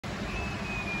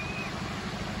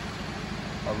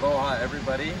Aloha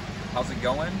everybody, how's it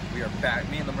going? We are back,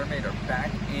 me and the Mermaid are back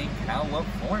in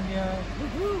California.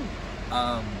 Woohoo!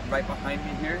 Right behind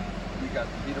me here, we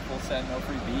got the beautiful San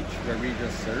Onofre Beach where we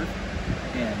just surf.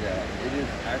 And it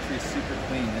is actually super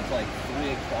clean. It's like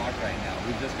 3 o'clock right now.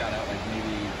 We just got out like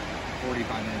maybe 45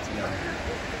 minutes ago.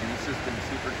 And it's just been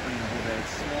super clean the whole day.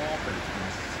 It's small, but it's been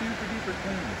super duper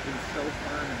clean. It's been so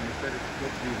fun, and they said it's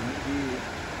supposed to be windy.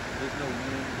 There's no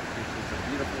wind. It's just a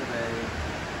beautiful day.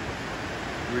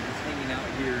 We're just hanging out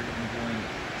here, enjoying,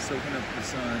 soaking up the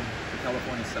sun, the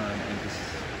California sun, and just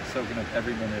soaking up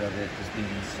every minute of it, just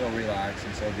being so relaxed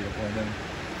and so beautiful. And then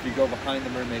if you go behind the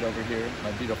Mermaid over here,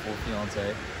 my beautiful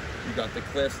fiance, you got the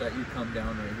cliffs that you come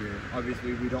down right here.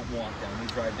 Obviously, we don't walk down, we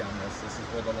drive down this. This is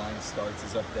where the line starts,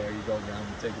 is up there. You go down,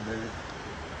 you take a boot,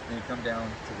 and you come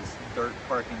down to this dirt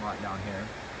parking lot down here.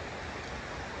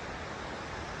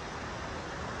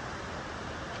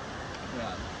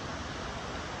 Yeah.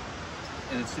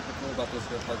 And it's super cool about this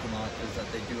parking lot is that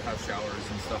they do have showers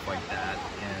and stuff like that.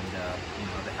 And, you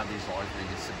know, they have these logs where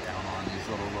you sit down on these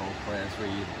little cliffs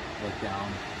where you look down.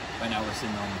 Right now we're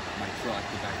sitting on my truck,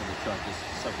 the back of the truck, just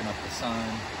soaking up the sun,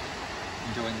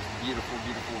 enjoying this beautiful,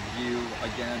 beautiful view.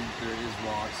 Again, there is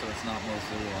rocks, so it's not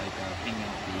mostly like a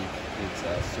hangout beach. It's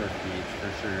a surf beach for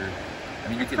sure.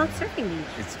 I mean, it's called Surfing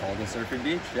Beach. It's called a surfing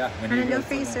beach, yeah. San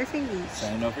Onofre Surfing Beach.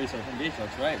 San Onofre Surfing Beach,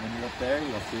 that's right. When you're up there,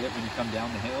 you'll see it when you come down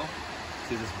the hill.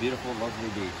 See this beautiful, lovely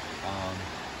beach.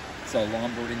 It's a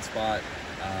longboarding spot,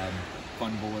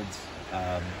 fun boards,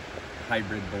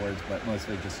 hybrid boards, but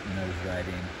mostly just nose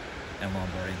riding and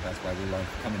longboarding. That's why we love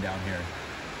coming down here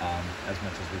as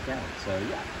much as we can. So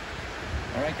yeah.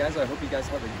 All right, guys. I hope you guys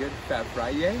have a good Fat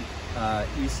Friday.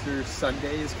 Easter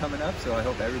Sunday is coming up, so I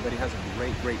hope everybody has a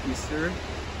great, great Easter.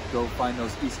 Go find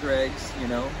those Easter eggs. You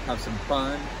know, have some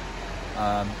fun,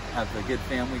 have a good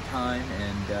family time,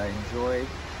 and enjoy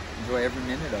every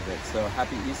minute of it. So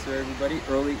happy Easter, everybody.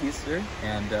 Early Easter,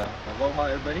 and aloha,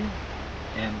 everybody,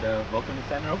 and welcome to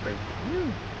San Onofre.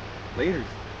 Laters.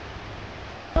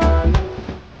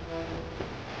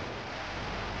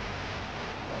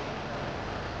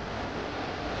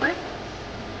 What?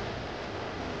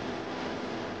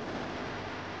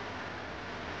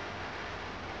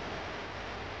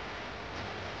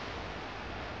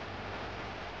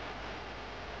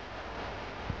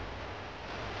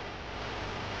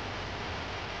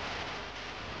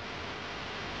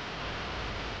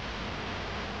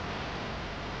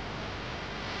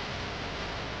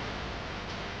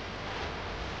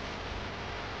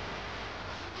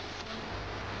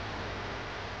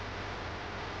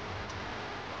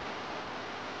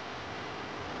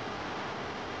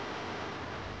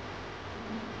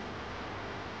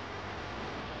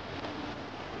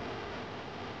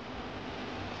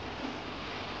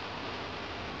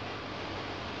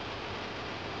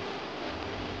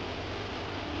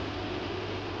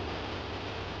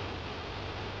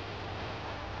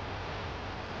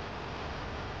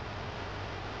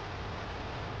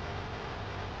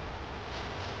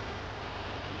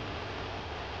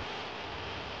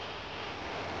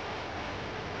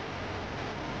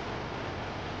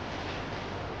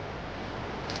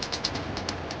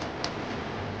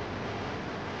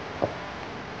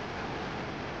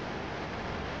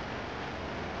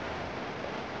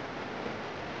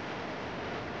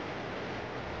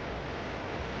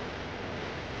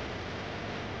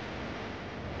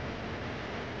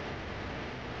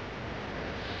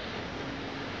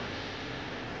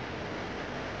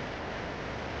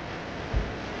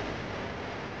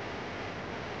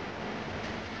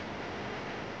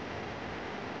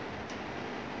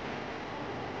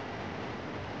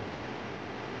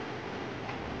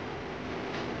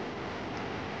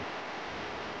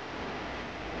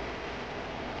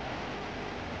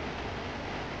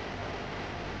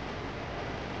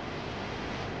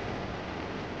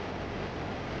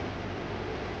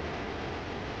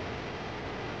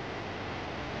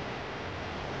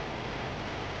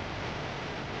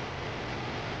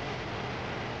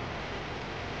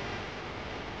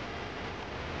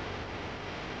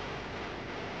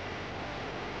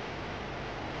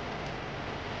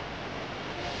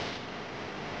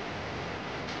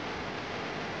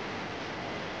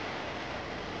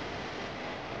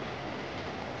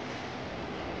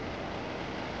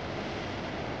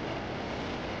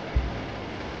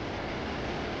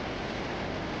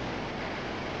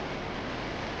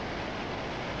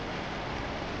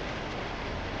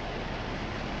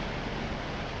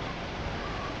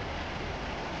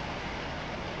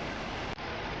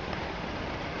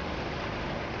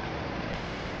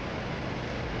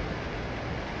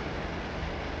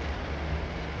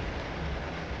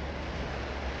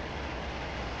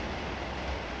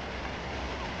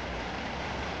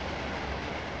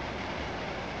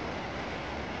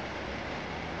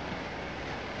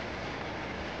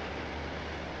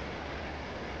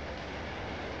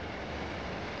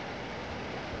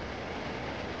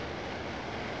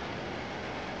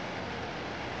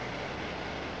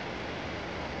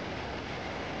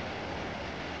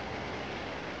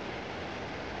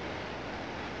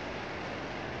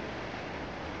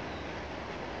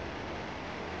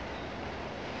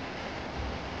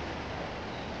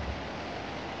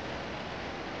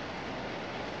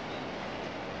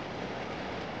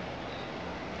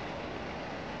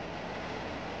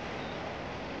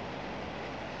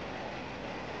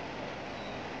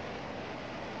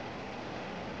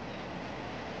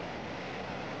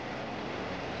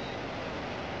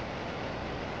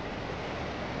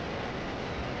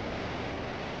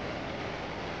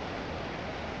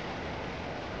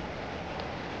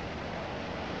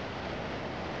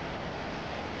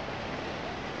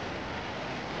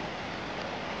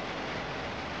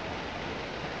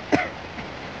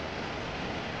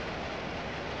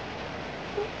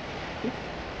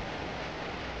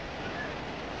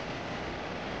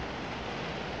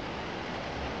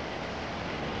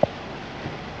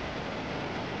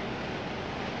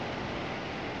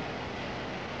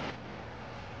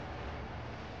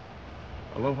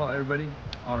 Aloha everybody.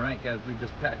 All right guys, we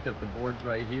just packed up the boards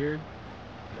right here.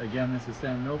 Again, this is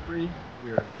San Onofre.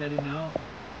 We are heading out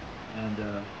and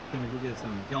gonna go get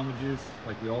some yewww juice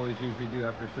like we always usually do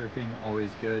after surfing.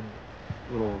 Always good.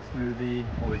 Little smoothie,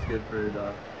 always good for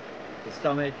the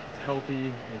stomach. It's healthy.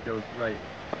 It goes right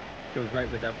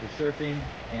with after surfing.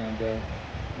 And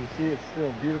you see it's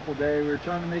still a beautiful day. We were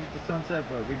trying to make it to sunset,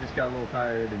 but we just got a little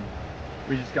tired and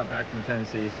we just got back from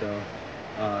Tennessee. So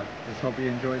just hope you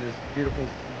enjoy this beautiful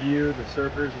view. The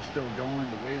surfers are still going,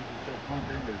 the waves are still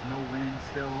pumping, there's no wind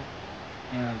still.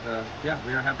 And yeah,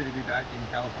 we are happy to be back in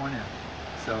California.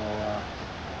 So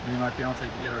me and my fiance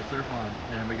can get our surf on,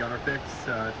 and we got our fix.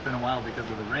 It's been a while because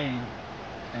of the rain.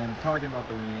 And talking about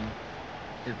the rain,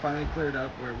 it finally cleared up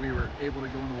where we were able to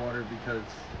go in the water because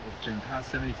it's been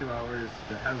past 72 hours.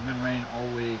 There hasn't been rain all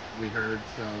week, we heard.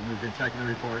 So we've been checking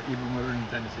the report, even when we're in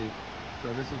Tennessee.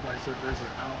 So this is why surfers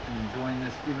are out and enjoying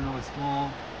this, even though it's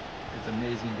small. It's an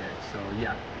amazing day. So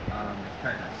yeah, it's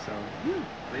paradise. So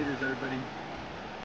laters everybody.